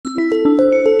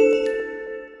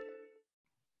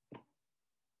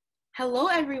Hello,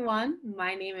 everyone.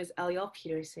 My name is Eliel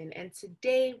Peterson, and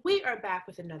today we are back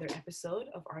with another episode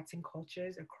of Arts and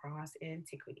Cultures Across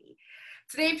Antiquity.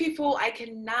 Today, people, I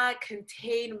cannot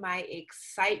contain my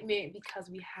excitement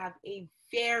because we have a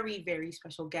very, very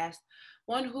special guest,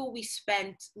 one who we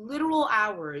spent literal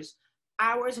hours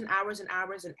and hours and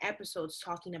hours and episodes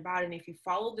talking about. And if you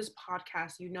follow this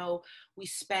podcast, you know we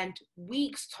spent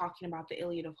weeks talking about the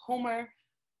Iliad of Homer.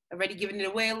 Already giving it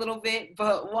away a little bit,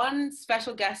 but one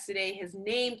special guest today, his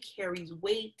name carries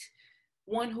weight,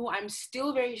 one who I'm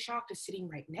still very shocked is sitting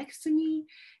right next to me.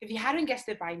 If you hadn't guessed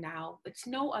it by now, it's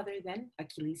no other than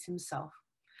Achilles himself.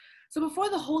 So before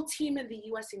the whole team in the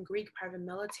US and Greek private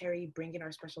military bring in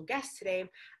our special guest today,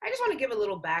 I just want to give a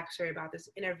little backstory about this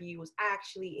interview was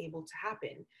actually able to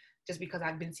happen, just because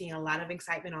I've been seeing a lot of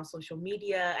excitement on social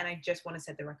media, and I just want to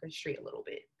set the record straight a little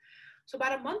bit. So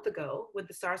about a month ago, with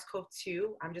the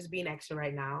SARS-CoV-2, I'm just being extra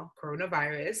right now,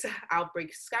 coronavirus,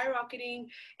 outbreak skyrocketing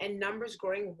and numbers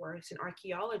growing worse, and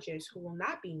archaeologists who will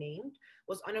not be named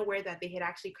was unaware that they had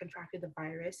actually contracted the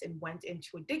virus and went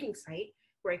into a digging site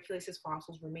where Achilles'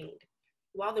 fossils remained.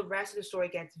 While the rest of the story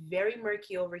gets very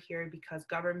murky over here because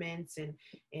governments and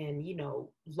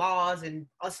laws and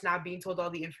us not being told all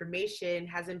the information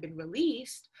hasn't been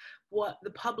released, what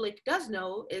the public does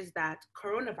know is that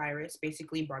coronavirus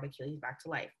basically brought Achilles back to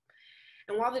life.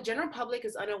 And while the general public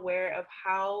is unaware of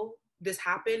how this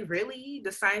happened, really,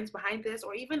 the science behind this,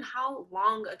 or even how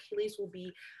long Achilles will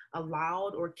be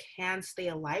allowed or can stay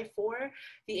alive for,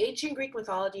 the Ancient Greek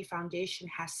Mythology Foundation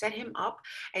has set him up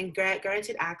and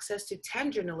granted access to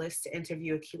 10 journalists to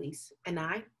interview Achilles. And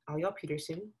I, Eliel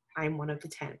Peterson, I am one of the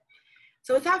 10.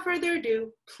 So without further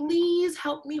ado, please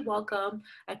help me welcome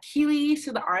Achilles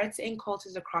to the Arts and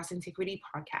Cultures Across Antiquity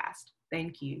podcast.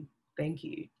 Thank you. Thank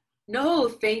you. No,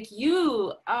 thank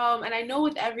you. And I know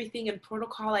with everything in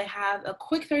protocol, I have a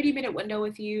quick 30-minute window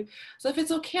with you. So if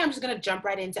it's okay, I'm just going to jump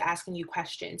right into asking you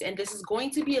questions. And this is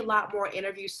going to be a lot more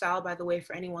interview style, by the way,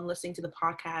 for anyone listening to the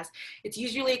podcast. It's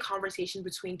usually a conversation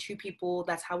between two people.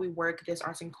 That's how we work this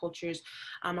Arts and Cultures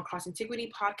Across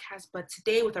Antiquity podcast. But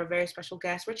today, with our very special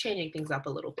guest, we're changing things up a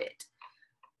little bit.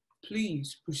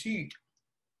 Please proceed.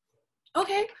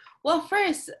 Okay, well,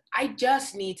 first, I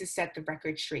just need to set the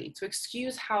record straight. So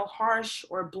excuse how harsh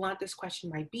or blunt this question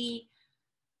might be,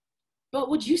 but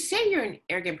would you say you're an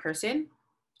arrogant person?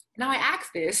 Now I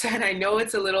ask this, and I know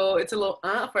it's a little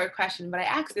for a question, but I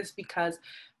ask this because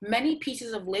many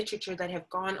pieces of literature that have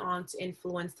gone on to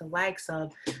influence the likes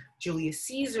of Julius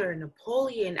Caesar,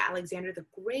 Napoleon, Alexander the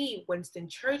Great, Winston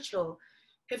Churchill,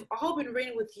 have all been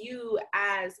written with you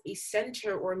as a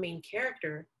center or main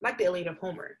character, like the Iliad of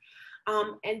Homer.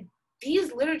 And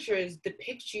these literatures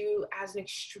depict you as an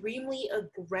extremely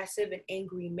aggressive and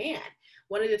angry man.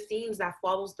 One of the themes that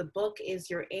follows the book is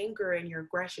your anger and your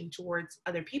aggression towards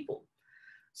other people.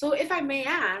 So if I may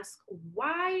ask,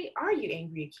 why are you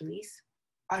angry, Achilles?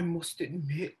 I must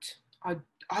admit,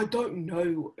 I don't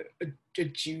know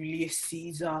Julius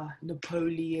Caesar,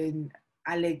 Napoleon,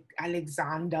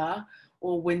 Alexander,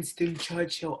 or Winston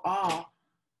Churchill are.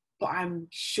 But I'm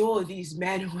sure these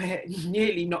men were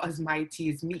nearly not as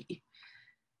mighty as me.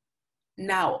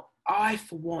 Now, I,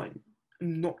 for one,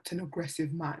 am not an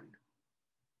aggressive man.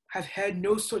 Have heard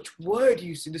no such word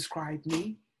used to describe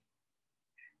me.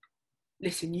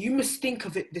 Listen, you must think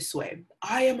of it this way.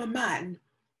 I am a man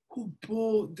who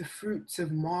bore the fruits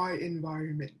of my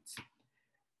environment.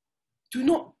 Do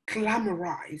not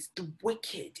glamorize the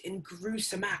wicked and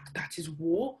gruesome act that is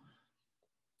war.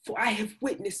 For I have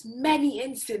witnessed many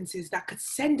instances that could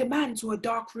send a man to a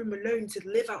dark room alone to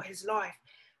live out his life,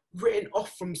 written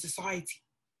off from society.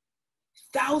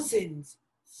 Thousands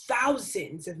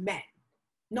of men,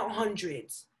 not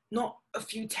hundreds, not a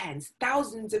few tens,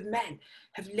 thousands of men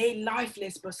have laid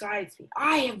lifeless beside me.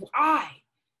 I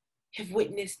have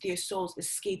witnessed their souls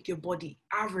escape their body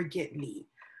arrogantly,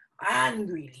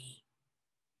 angrily.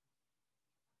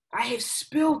 I have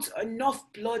spilt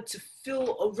enough blood to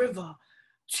fill a river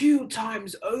 2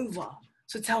 times over.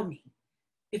 So tell me,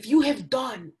 if you have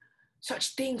done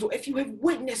such things, or if you have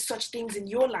witnessed such things in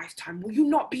your lifetime, will you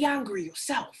not be angry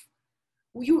yourself?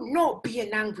 Will you not be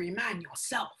an angry man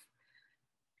yourself?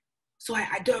 So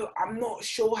I'm not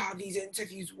sure how these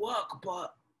interviews work,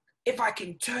 but if I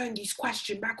can turn this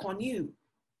question back on you,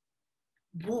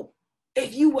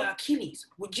 if you were Achilles,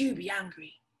 would you be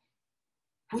angry?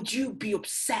 Would you be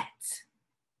upset?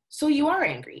 So you are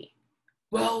angry?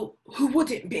 Well, who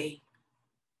wouldn't be?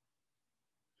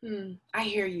 I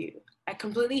hear you. I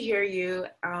completely hear you.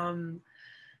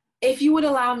 If you would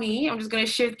allow me, I'm just going to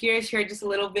shift gears here just a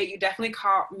little bit. You definitely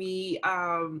caught me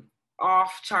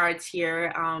off charts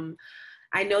here.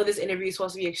 I know this interview is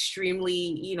supposed to be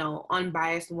extremely, you know,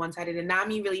 unbiased and one-sided, and not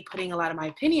me really putting a lot of my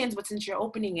opinions, but since you're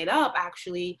opening it up,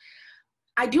 actually,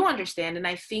 I do understand. And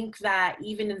I think that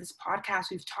even in this podcast,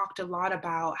 we've talked a lot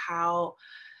about how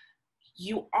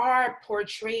you are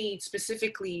portrayed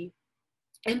specifically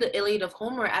in the Iliad of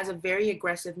Homer as a very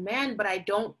aggressive man, but I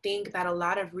don't think that a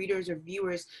lot of readers or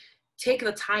viewers take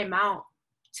the time out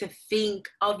to think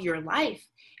of your life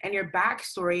and your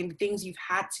backstory and the things you've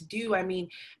had to do. I mean,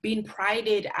 being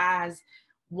prided as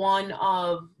one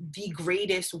of the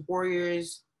greatest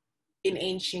warriors in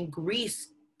ancient Greece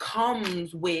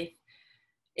comes with,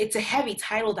 it's a heavy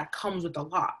title that comes with a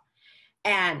lot.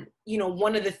 And, you know,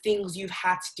 one of the things you've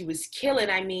had to do is kill. And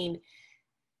I mean,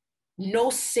 no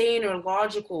sane or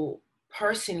logical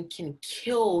person can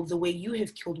kill the way you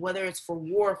have killed, whether it's for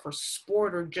war, for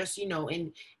sport, or just, you know,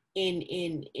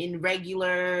 in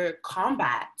regular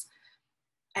combat,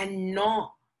 and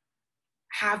not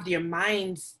have their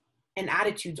minds and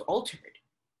attitudes altered.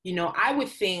 You know, I would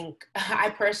think,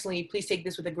 I personally, please take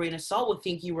this with a grain of salt, would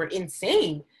think you were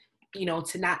insane, you know,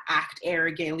 to not act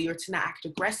arrogantly or to not act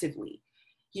aggressively.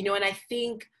 You know, and I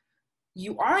think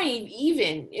you aren't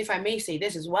even, if I may say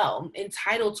this as well,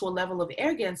 entitled to a level of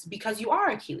arrogance because you are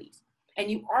Achilles and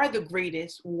you are the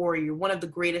greatest warrior, one of the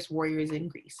greatest warriors in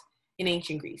Greece, in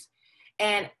ancient Greece.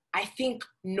 And I think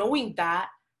knowing that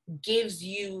gives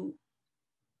you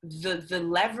the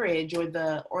leverage or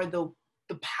the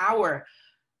power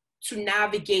to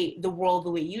navigate the world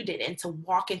the way you did and to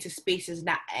walk into spaces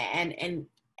and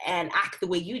act the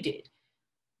way you did.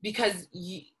 Because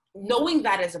knowing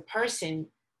that as a person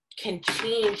can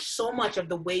change so much of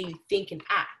the way you think and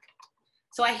act.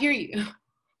 So I hear you.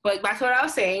 But that's what I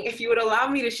was saying. If you would allow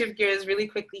me to shift gears really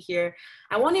quickly here,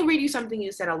 I want to read you something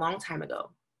you said a long time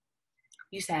ago.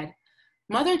 You said,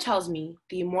 "Mother tells me,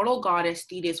 the immortal goddess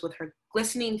Thetis with her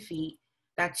glistening feet,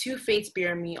 that two fates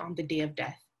bear me on the day of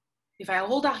death. If I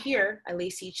hold out here, I lay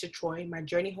siege to Troy, my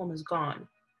journey home is gone,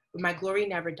 but my glory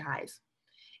never dies.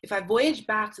 If I voyage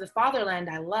back to the fatherland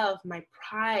I love, my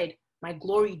pride, my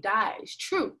glory dies,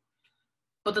 true.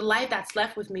 But the life that's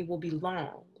left with me will be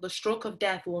long. The stroke of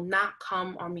death will not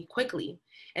come on me quickly."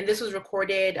 And this was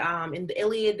recorded in the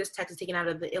Iliad. This text is taken out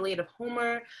of the Iliad of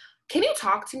Homer. Can you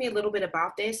talk to me a little bit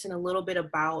about this and a little bit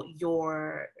about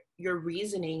your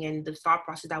reasoning and the thought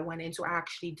process that went into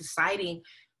actually deciding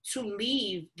to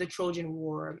leave the Trojan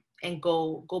War and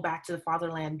go back to the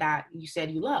fatherland that you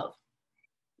said you love?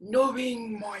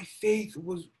 Knowing my faith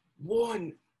was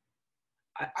one,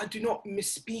 I do not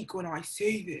misspeak when I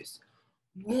say this,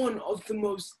 one of the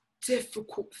most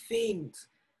difficult things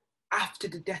after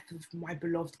the death of my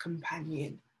beloved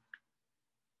companion.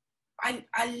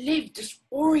 I lived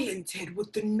disoriented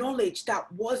with the knowledge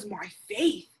that was my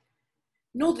faith.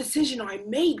 No decision I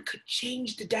made could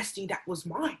change the destiny that was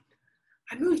mine.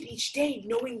 I moved each day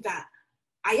knowing that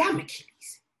I am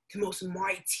Achilles, the most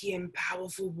mighty and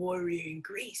powerful warrior in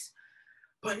Greece.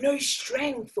 But no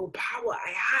strength or power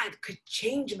I had could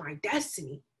change my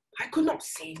destiny. I could not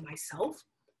save myself.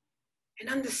 And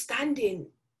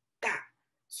understanding that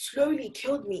slowly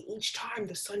killed me each time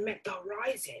the sun met the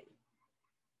horizon.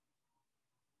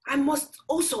 I must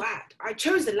also add, I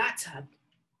chose the latter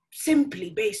simply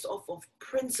based off of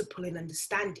principle and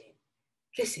understanding.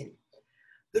 Listen,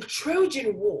 the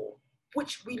Trojan War,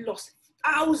 which we lost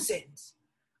thousands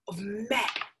of men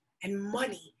and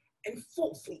money and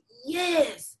fought for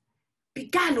years,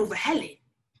 began over Helen,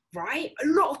 right? A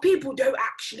lot of people don't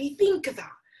actually think of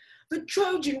that. The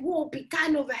Trojan War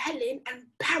began over Helen and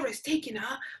Paris taking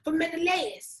her for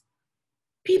Menelaus.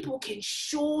 People can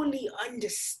surely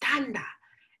understand that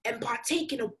and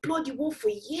partake in a bloody war for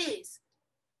years.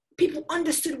 People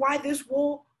understood why this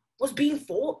war was being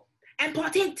fought and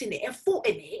partaked in it and fought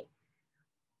in it.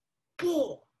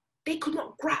 But they could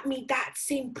not grant me that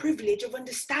same privilege of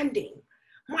understanding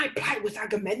my plight with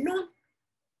Agamemnon.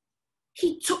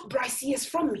 He took Briseis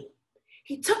from me.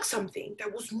 He took something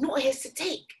that was not his to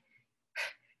take.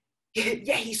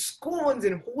 Yet he scorns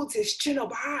and holds his chin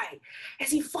up high as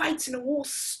he fights in a war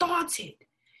started.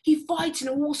 He fights in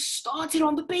a war started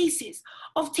on the basis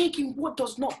of taking what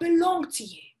does not belong to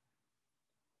you.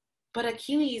 But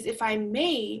Achilles, if I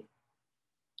may,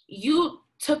 you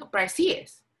took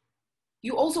Briseis.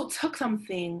 You also took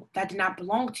something that did not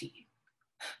belong to you.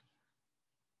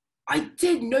 I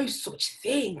did no such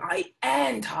thing. I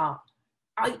earned her.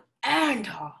 I earned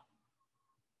her.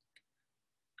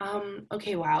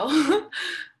 Okay, wow.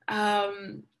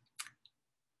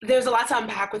 There's a lot to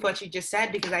unpack with what you just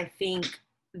said, because I think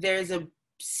there's a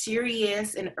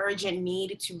serious and urgent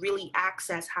need to really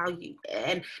access how you,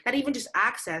 and not even just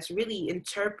access, really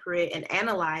interpret and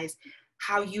analyze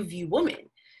how you view women.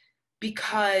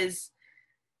 because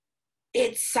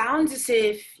it sounds as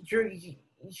if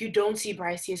you don't see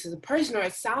Briseis as a person, or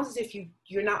it sounds as if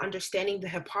you're not understanding the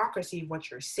hypocrisy of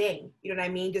what you're saying. You know what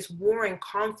I mean? This war and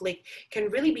conflict can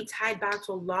really be tied back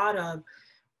to a lot of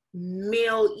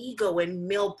male ego and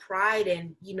male pride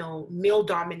and, you know, male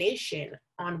domination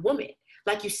on women.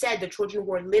 Like you said, the Trojan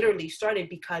War literally started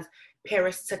because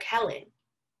Paris took Helen.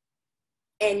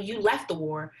 And you left the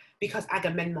war because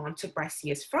Agamemnon took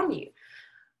Briseis from you.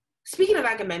 Speaking of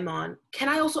Agamemnon, can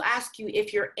I also ask you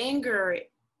if your anger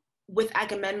with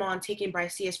Agamemnon taking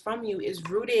Briseis from you is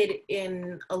rooted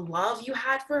in a love you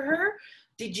had for her?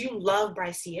 Did you love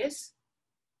Briseis?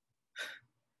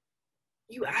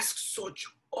 You ask such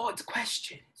odd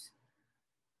questions.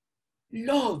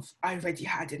 Love I already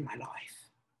had in my life.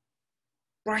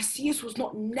 Briseis was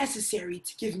not necessary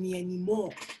to give me any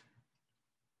more.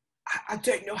 I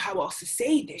don't know how else to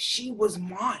say this. She was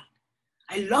mine.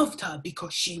 I loved her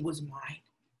because she was mine.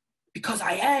 Because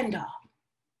I earned her.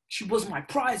 She was my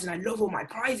prize, and I love all my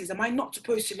prizes. Am I not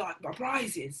supposed to like my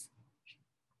prizes?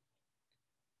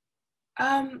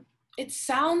 It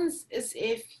sounds as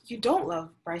if you don't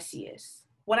love Briseis.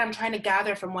 What I'm trying to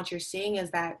gather from what you're saying is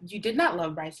that you did not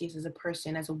love Briseis as a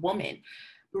person, as a woman,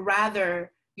 but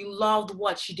rather you loved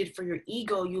what she did for your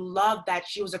ego. You loved that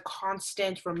she was a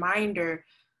constant reminder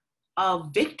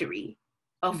of victory,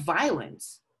 of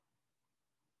violence.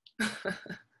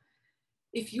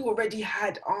 If you already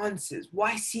had answers,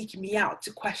 why seek me out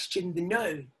to question the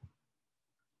known?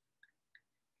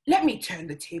 Let me turn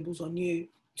the tables on you.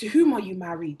 To whom are you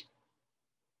married?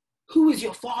 Who is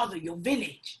your father, your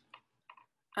village?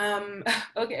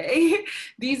 Okay,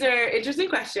 these are interesting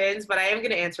questions, but I am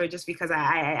going to answer it just because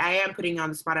I am putting you on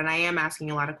the spot and I am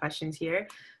asking a lot of questions here.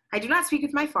 I do not speak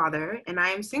with my father, and I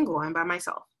am single. I'm by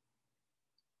myself.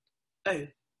 Oh,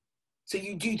 so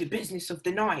you do the business of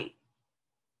the night?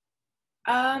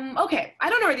 Okay, I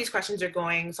don't know where these questions are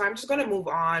going, so I'm just going to move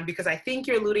on because I think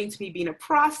you're alluding to me being a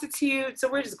prostitute,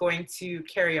 so we're just going to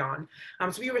carry on.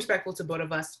 So be respectful to both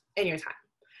of us and your time.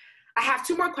 I have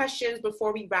 2 more questions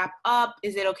before we wrap up.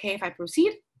 Is it okay if I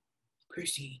proceed?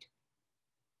 Proceed.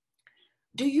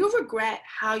 Do you regret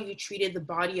how you treated the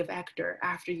body of Hector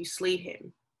after you slayed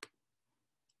him?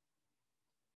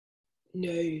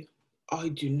 No, I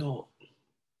do not.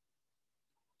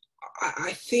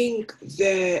 I think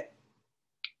that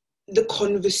the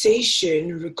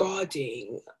conversation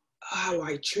regarding how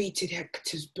I treated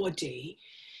Hector's body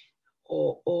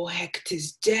or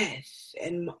Hector's death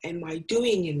and my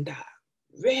doing in that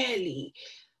rarely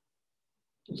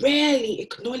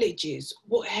acknowledges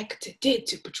what Hector did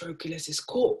to Patroclus's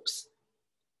corpse.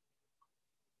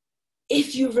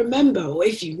 If you remember, or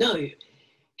if you know,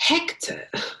 Hector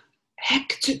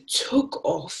took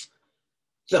off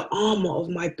the armor of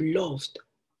my beloved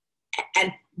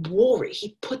and wore it.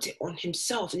 He put it on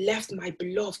himself, left my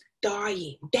beloved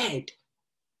dying, dead,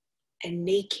 and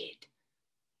naked.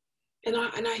 And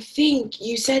I think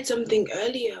you said something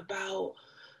earlier about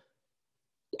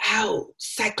how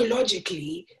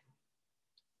psychologically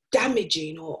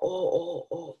damaging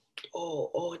or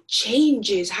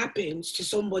changes happens to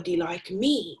somebody like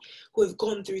me who have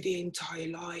gone through the entire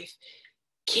life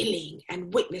killing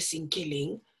and witnessing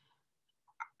killing.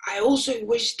 I also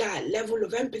wish that level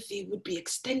of empathy would be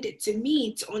extended to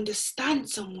me to understand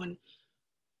someone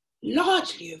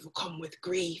largely overcome with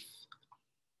grief.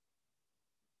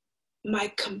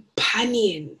 My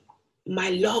companion,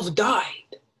 my love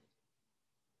died.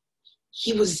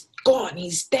 He was gone,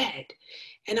 he's dead.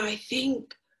 And I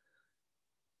think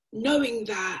knowing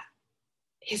that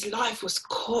his life was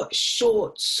cut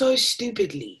short so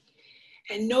stupidly,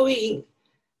 and knowing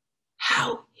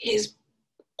how his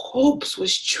corpse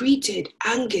was treated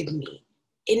angered me,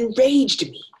 enraged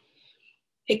me.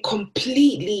 It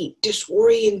completely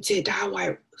disoriented how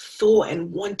I thought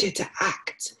and wanted to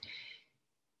act.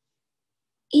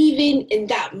 Even in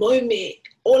that moment,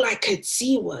 all I could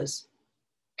see was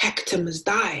Hector must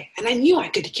die. And I knew I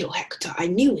could kill Hector. I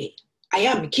knew it. I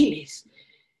am Achilles.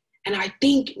 And I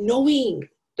think knowing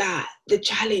that the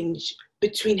challenge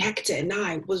between Hector and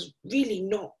I was really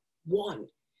not won.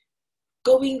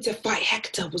 Going to fight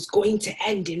Hector was going to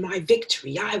end in my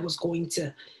victory. I was going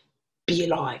to be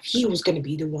alive. He was going to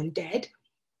be the one dead.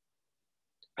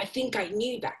 I think I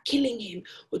knew that killing him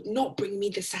would not bring me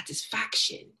the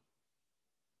satisfaction.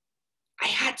 I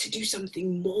had to do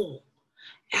something more.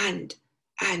 And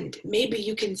maybe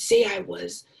you can say I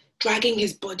was dragging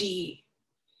his body.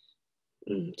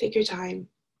 Take your time.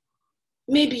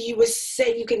 Maybe you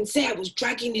can say I was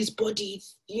dragging his body,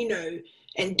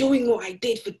 and doing what I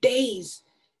did for days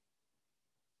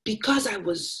because I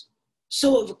was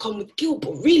so overcome with guilt,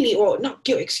 but really, or not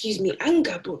guilt, excuse me,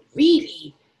 anger, but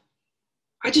really,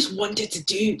 I just wanted to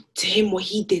do to him what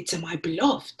he did to my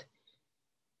beloved.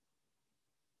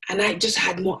 And I just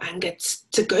had more anger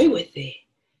to go with it.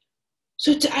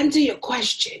 So to answer your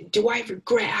question, do I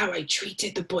regret how I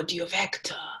treated the body of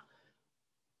Hector?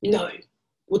 No.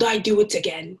 Would I do it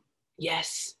again?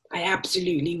 Yes, I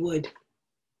absolutely would.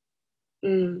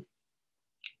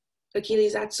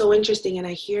 Achilles, that's so interesting. And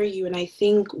I hear you. And I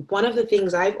think one of the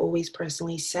things I've always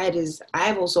personally said is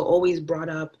I've also always brought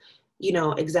up,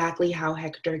 exactly how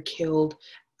Hector killed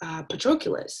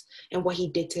Patroclus and what he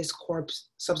did to his corpse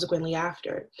subsequently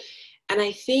after. And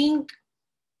I think,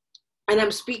 and I'm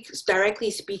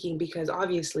directly speaking because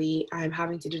obviously I'm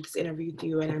having to do this interview with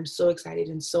you and I'm so excited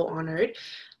and so honored,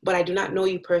 but I do not know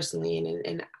you personally.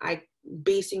 And I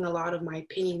basing a lot of my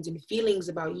opinions and feelings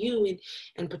about you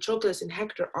and Patroclus and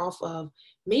Hector off of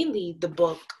mainly the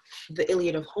book, The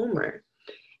Iliad of Homer.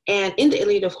 And in the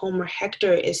Iliad of Homer,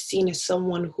 Hector is seen as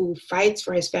someone who fights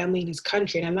for his family and his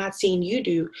country. And I'm not saying you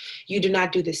do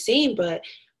not do the same, but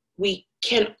we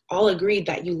can all agree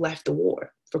that you left the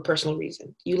war for personal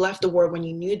reasons. You left the war when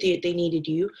you knew they needed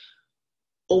you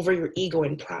over your ego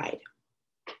and pride.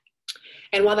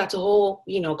 And while that's a whole,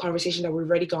 conversation that we've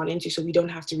already gone into, so we don't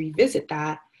have to revisit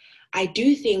that, I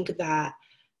do think that,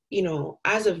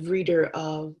 as a reader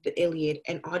of the Iliad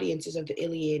and audiences of the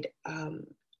Iliad,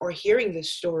 or hearing the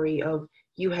story of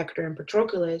you, Hector, and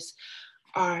Patroclus,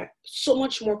 are so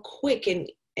much more quick and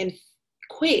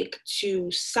quick to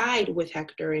side with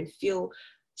Hector and feel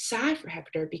sad for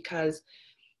Hector, because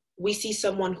we see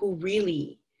someone who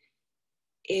really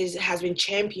has been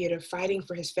championed of fighting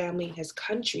for his family and his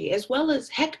country, as well as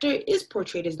Hector is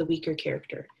portrayed as the weaker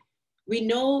character. We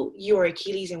know you are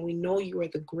Achilles, and we know you are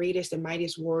the greatest and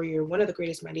mightiest warrior, one of the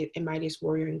greatest and mightiest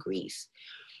warrior in Greece.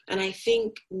 And I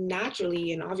think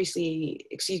naturally, and obviously,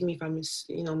 excuse me if I'm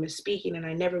misspeaking, and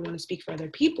I never want to speak for other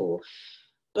people,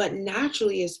 but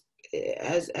naturally,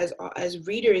 as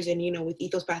readers and with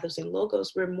ethos, pathos, and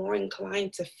logos, we're more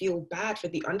inclined to feel bad for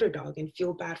the underdog and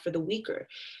feel bad for the weaker,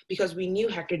 because we knew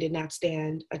Hector did not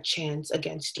stand a chance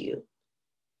against you.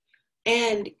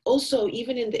 And also,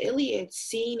 even in the Iliad,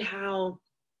 seeing how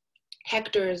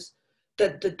Hector's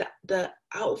the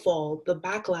outfall, the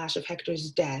backlash of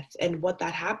Hector's death and what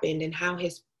that happened, and how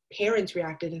his parents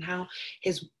reacted, and how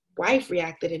his wife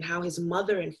reacted, and how his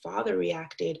mother and father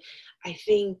reacted, I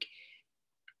think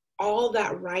all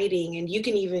that writing, and you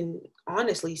can even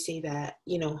honestly say that,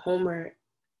 Homer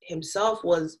himself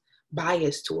was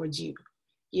biased towards you,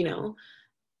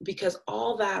 because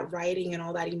all that writing and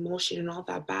all that emotion and all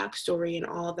that backstory and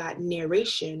all that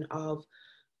narration of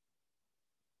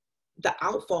the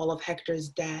outfall of Hector's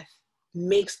death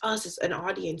makes us as an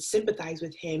audience sympathize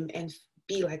with him and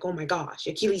be like, oh my gosh,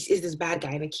 Achilles is this bad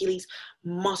guy, and Achilles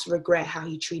must regret how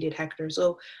he treated Hector.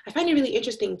 So I find it really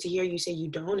interesting to hear you say you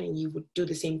don't, and you would do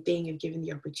the same thing if given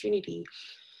the opportunity.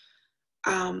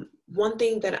 One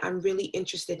thing that I'm really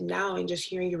interested now in just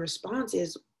hearing your response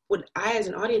is, would I, as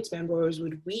an audience member, or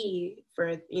would we,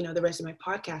 for the rest of my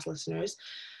podcast listeners,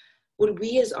 would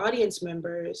we as audience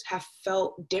members have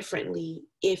felt differently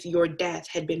if your death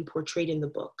had been portrayed in the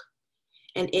book?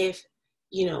 And if,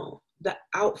 the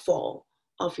outfall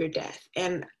of your death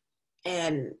and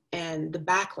the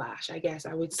backlash, I guess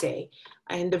I would say,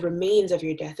 and the remains of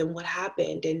your death and what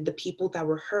happened and the people that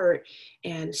were hurt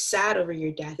and sad over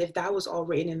your death, if that was all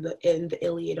written in the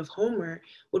Iliad of Homer,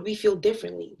 would we feel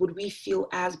differently? Would we feel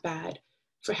as bad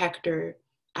for Hector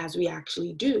as we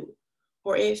actually do?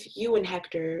 Or if you and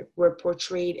Hector were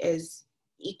portrayed as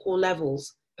equal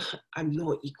levels, I'm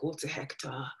not equal to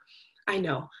Hector. I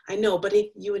know, but if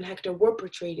you and Hector were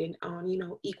portrayed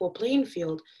on, equal playing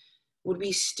field, would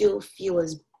we still feel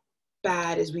as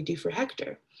bad as we do for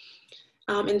Hector?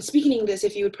 And speaking of this,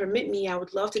 if you would permit me, I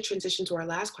would love to transition to our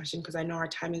last question, because I know our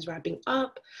time is wrapping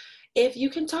up. If you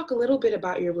can talk a little bit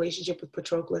about your relationship with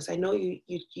Patroclus. I know you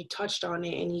touched on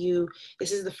it, and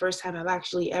this is the first time I've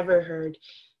actually ever heard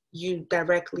you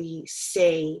directly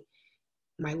say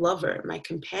my lover, my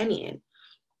companion.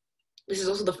 This is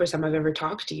also the first time I've ever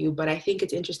talked to you, but I think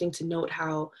it's interesting to note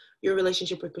how your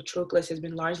relationship with Patroclus has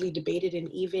been largely debated, and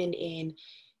even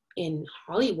in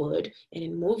Hollywood and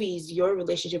in movies, your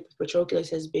relationship with Patroclus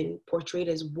has been portrayed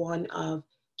as one of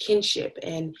kinship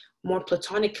and more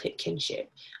platonic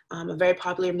kinship. A very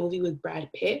popular movie with Brad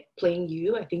Pitt playing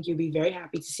you. I think you'd be very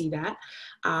happy to see that.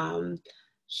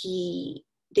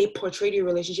 They portrayed your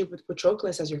relationship with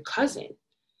Patroclus as your cousin.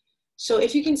 So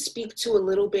if you can speak to a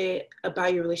little bit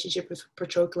about your relationship with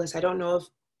Patroclus. I don't know if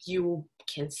you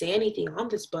can say anything on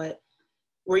this, but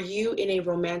were you in a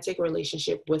romantic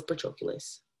relationship with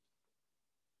Patroclus?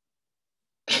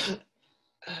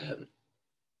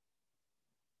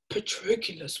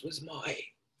 Patroclus was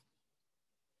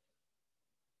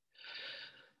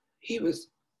he was,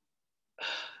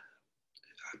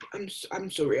 I'm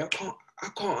sorry, I can't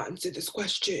answer this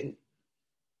question.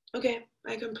 Okay,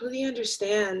 I completely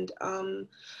understand.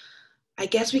 I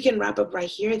guess we can wrap up right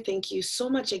here. Thank you so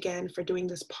much again for doing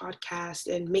this podcast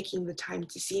and making the time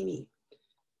to see me.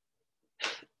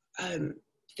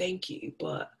 Thank you,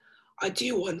 but I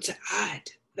do want to add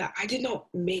that I did not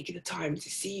make the time to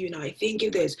see you. And I think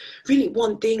if there's really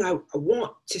one thing I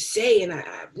want to say, and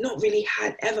I've not really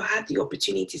ever had the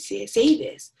opportunity to say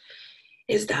this,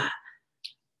 is that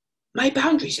my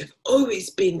boundaries have always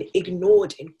been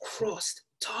ignored and crossed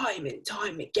time and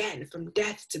time again, from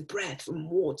death to breath, from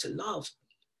war to love.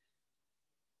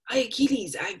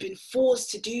 Achilles, I've been forced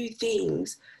to do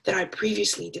things that I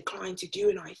previously declined to do,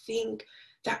 and I think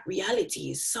that reality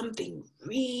is something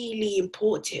really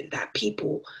important that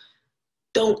people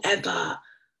don't ever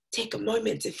take a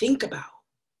moment to think about.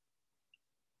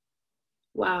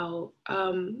 Wow.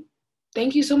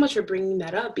 Thank you so much for bringing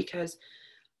that up, because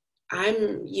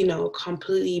I'm,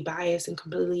 completely biased and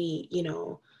completely,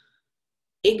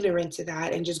 ignorant to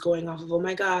that, and just going off of, oh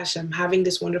my gosh, I'm having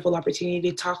this wonderful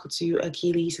opportunity to talk to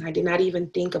Achilles, and I did not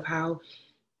even think of how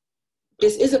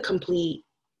this is a complete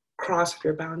cross of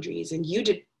your boundaries, and you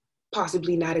did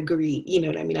possibly not agree. You know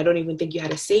what I mean? I don't even think you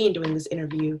had a say in doing this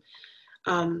interview.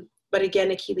 But again,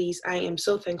 Achilles, I am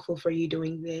so thankful for you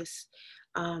doing this.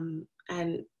 And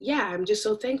yeah, I'm just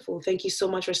so thankful. Thank you so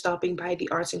much for stopping by the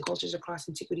Arts and Cultures Across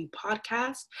Antiquity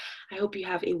podcast. I hope you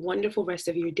have a wonderful rest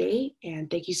of your day, and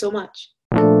thank you so much.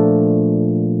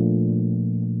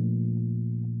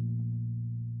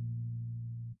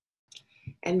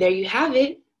 And there you have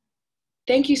it.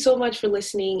 Thank you so much for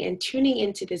listening and tuning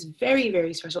into this very,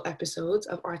 very special episode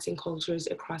of Arts and Cultures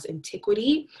Across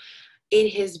Antiquity.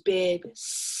 It has been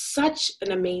such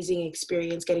an amazing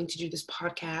experience getting to do this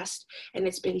podcast, and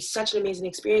it's been such an amazing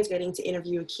experience getting to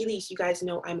interview Achilles. You guys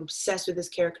know I'm obsessed with this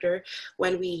character.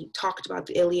 When we talked about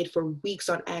the Iliad for weeks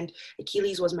on end,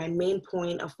 Achilles was my main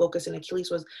point of focus, and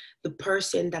Achilles was the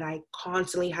person that I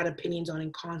constantly had opinions on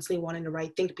and constantly wanted to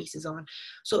write think pieces on.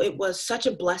 So it was such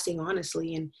a blessing,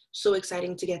 honestly, and so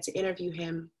exciting to get to interview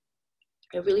him.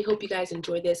 I really hope you guys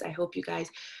enjoyed this. I hope you guys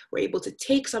were able to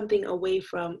take something away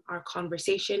from our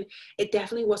conversation. It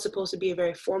definitely was supposed to be a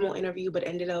very formal interview, but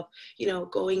ended up,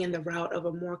 going in the route of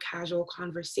a more casual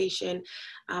conversation.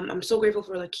 I'm so grateful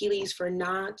for Achilles for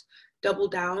not double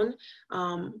down,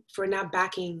 for not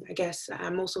backing. I guess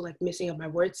I'm also missing up my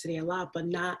words today a lot, but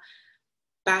not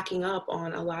backing up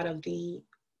on a lot of the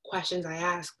questions I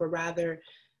asked, but rather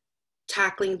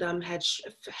tackling them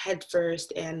head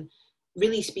first and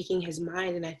really speaking his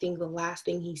mind. And I think the last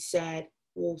thing he said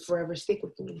will forever stick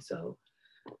with me. So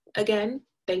again,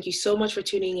 thank you so much for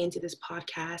tuning into this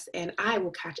podcast, and I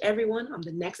will catch everyone on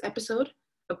the next episode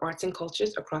of Arts and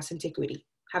Cultures Across Antiquity.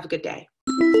 Have a good day.